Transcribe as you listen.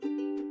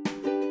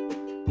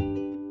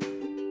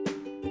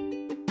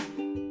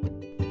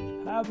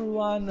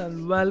everyone,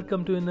 and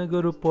welcome to Inner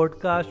Guru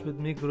podcast with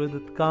me,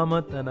 Gurudat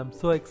Kamath, and I'm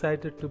so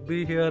excited to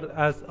be here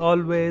as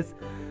always.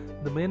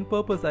 The main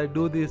purpose I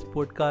do this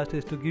podcast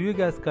is to give you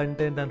guys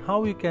content and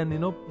how you can,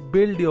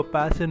 build your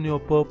passion, your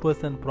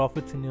purpose, and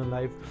profits in your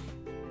life.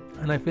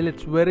 And I feel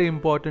it's very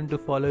important to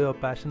follow your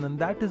passion, and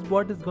that is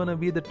what is going to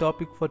be the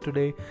topic for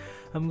today.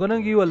 I'm going to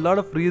give you a lot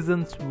of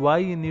reasons why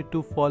you need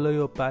to follow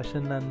your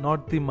passion and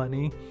not the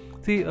money.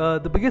 See,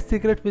 the biggest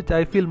secret which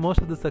I feel most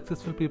of the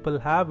successful people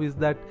have is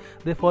that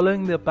they're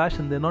following their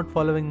passion. They're not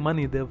following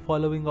money. They're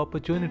following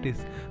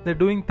opportunities. They're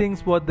doing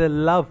things what they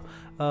love,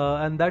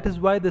 and that is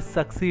why they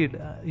succeed.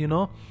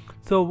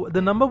 So the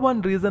number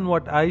one reason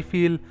what I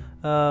feel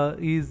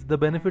is the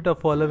benefit of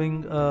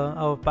following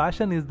our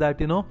passion is that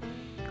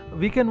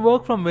we can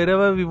work from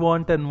wherever we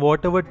want and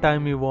whatever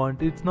time we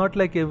want. It's not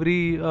like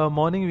every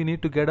morning we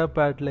need to get up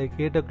at like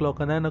 8 o'clock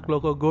or 9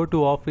 o'clock or go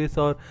to office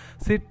or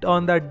sit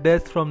on that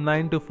desk from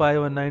 9 to 5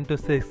 or 9 to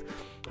 6.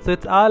 So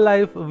it's our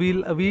life.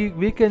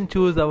 We can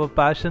choose our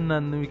passion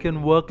and we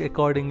can work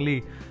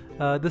accordingly.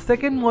 The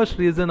second most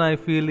reason I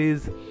feel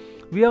is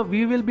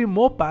we will be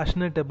more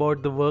passionate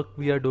about the work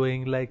we are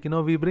doing.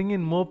 We bring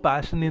in more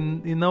passion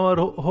in our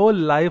whole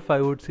life,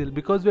 I would say,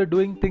 because we are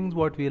doing things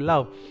what we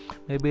love.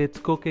 Maybe it's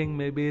cooking,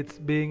 maybe it's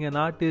being an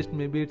artist,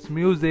 maybe it's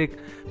music,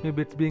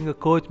 maybe it's being a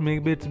coach,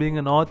 maybe it's being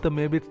an author,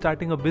 maybe it's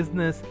starting a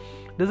business.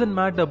 Doesn't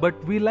matter,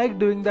 but we like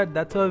doing that.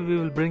 That's why we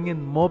will bring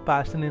in more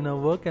passion in our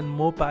work and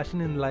more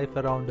passion in life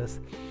around us.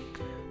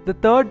 The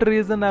third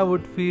reason I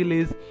would feel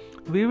is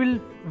we will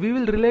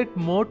relate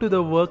more to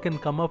the work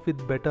and come up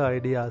with better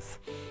ideas.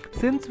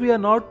 Since we are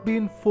not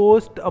being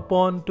forced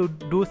upon to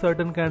do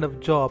certain kind of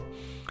job,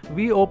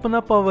 we open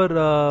up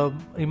our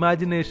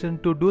imagination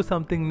to do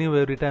something new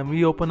every time.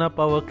 We open up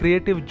our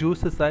creative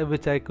juices,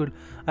 which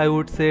I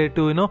would say,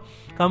 to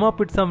come up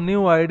with some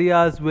new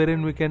ideas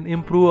wherein we can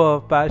improve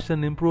our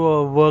passion, improve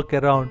our work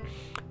around.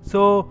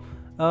 So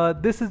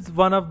this is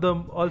one of the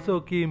also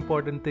key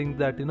important things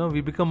that we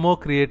become more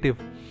creative.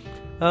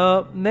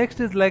 Next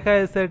is, like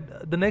I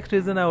said, the next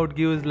reason I would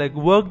give is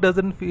work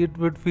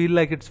would feel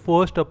like it's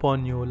forced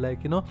upon you.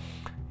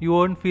 You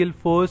won't feel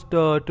forced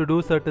to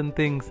do certain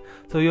things.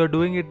 So you're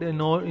doing it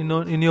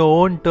in your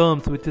own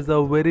terms, which is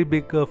a very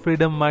big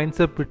freedom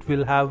mindset which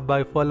we'll have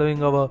by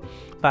following our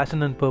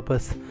passion and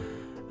purpose.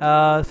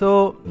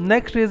 So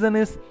next reason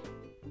is,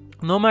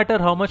 no matter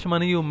how much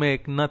money you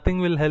make, nothing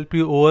will help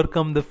you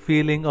overcome the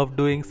feeling of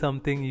doing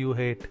something you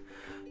hate.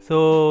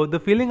 So the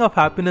feeling of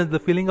happiness, the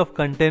feeling of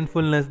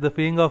contentfulness, the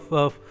feeling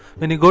of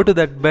when you go to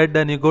that bed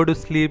and you go to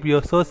sleep,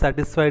 you're so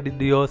satisfied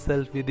with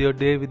yourself, with your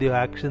day, with your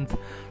actions.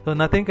 So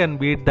nothing can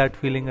beat that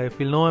feeling, I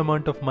feel. No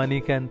amount of money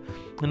can,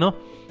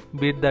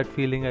 beat that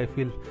feeling, I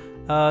feel.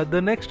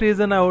 The next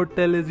reason I would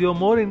tell is you're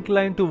more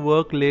inclined to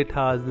work late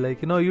hours.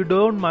 You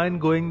don't mind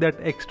going that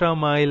extra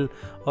mile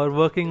or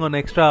working on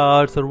extra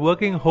hours or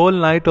working whole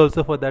night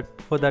also for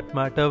that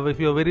matter, if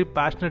you're very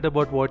passionate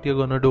about what you're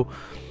gonna do.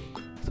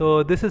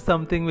 So this is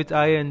something which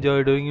I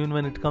enjoy doing, even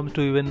when it comes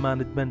to event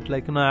management.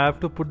 I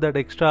have to put that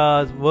extra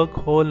hours, work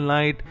whole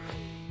night.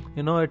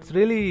 It's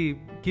really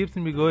keeps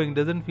me going,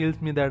 doesn't feel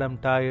me that I'm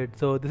tired.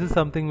 So this is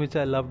something which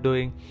I love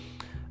doing.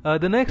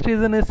 The next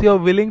reason is you're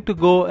willing to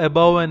go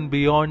above and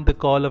beyond the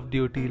call of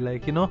duty.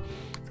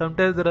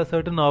 Sometimes there are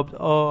certain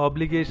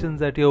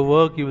obligations at your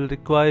work. You will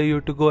require you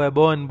to go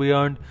above and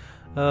beyond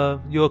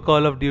your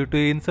call of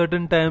duty. In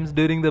certain times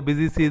during the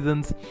busy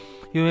seasons,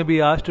 you may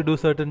be asked to do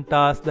certain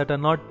tasks that are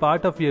not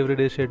part of your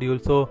everyday schedule.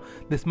 So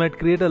this might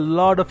create a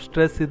lot of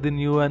stress within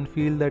you and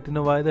feel that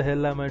why the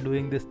hell am I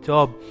doing this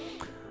job?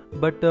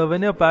 But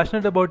when you're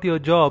passionate about your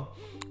job,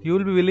 you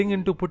will be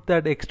willing to put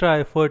that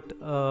extra effort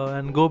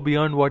and go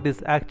beyond what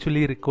is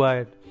actually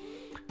required.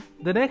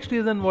 The next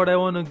reason what I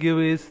want to give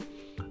is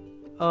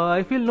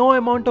I feel no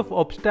amount of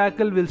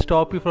obstacle will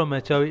stop you from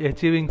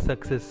achieving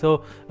success.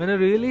 So when you're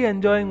really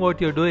enjoying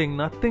what you're doing,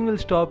 nothing will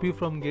stop you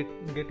from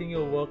getting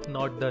your work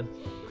not done.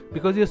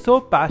 Because you're so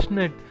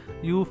passionate,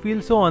 you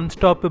feel so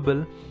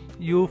unstoppable,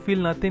 you feel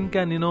nothing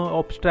can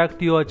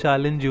obstruct you or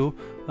challenge you.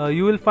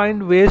 You will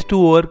find ways to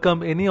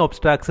overcome any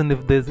obstruction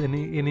if there's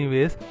any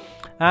ways,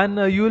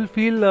 and you'll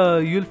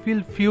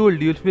feel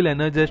fueled, you'll feel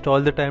energized all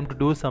the time to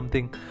do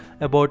something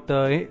about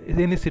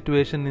any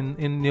situation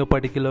in your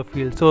particular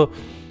field. So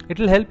it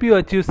will help you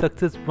achieve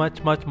success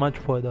much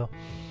further.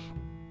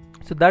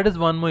 So that is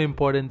one more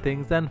important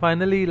thing. And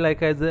finally,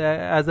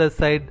 as I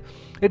said,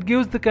 it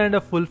gives the kind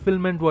of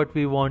fulfillment what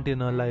we want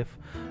in our life.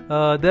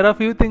 There are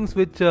few things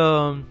which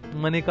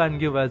money can't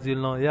give, as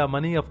you'll know. Yeah,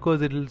 money, of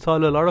course, it will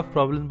solve a lot of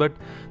problems, but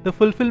the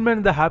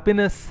fulfillment, the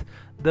happiness,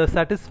 the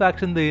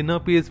satisfaction, the inner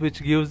peace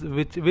which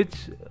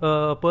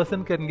a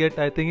person can get,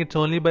 I think it's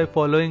only by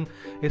following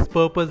his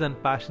purpose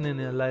and passion in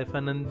your life.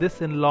 And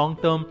in long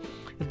term,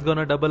 it's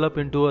gonna double up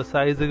into a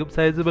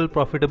sizable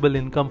profitable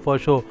income for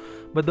sure.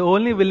 But the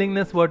only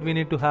willingness what we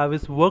need to have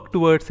is work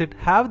towards it,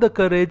 have the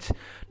courage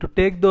to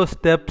take those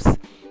steps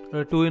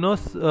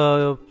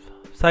to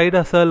side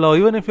hustle, or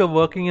even if you're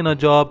working in a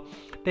job,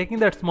 taking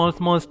that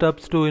small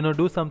steps to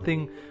do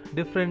something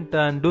different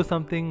and do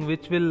something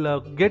which will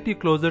get you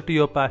closer to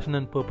your passion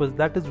and purpose.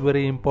 That is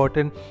very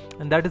important,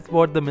 and that is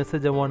what the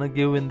message I want to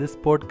give in this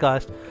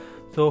podcast.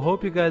 So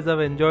hope you guys have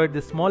enjoyed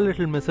this small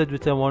little message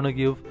which I want to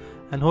give,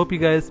 and hope you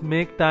guys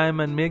make time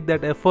and make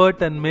that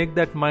effort and make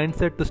that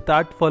mindset to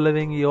start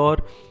following your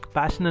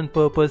passion and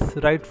purpose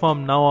right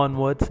from now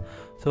onwards.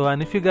 So,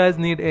 and if you guys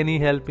need any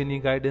help, any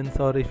guidance,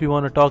 or if you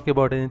want to talk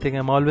about anything,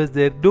 I'm always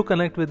there. Do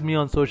connect with me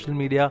on social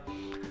media.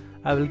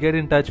 I will get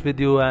in touch with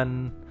you,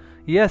 and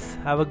yes,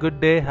 have a good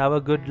day, have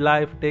a good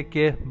life, take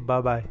care, bye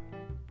bye.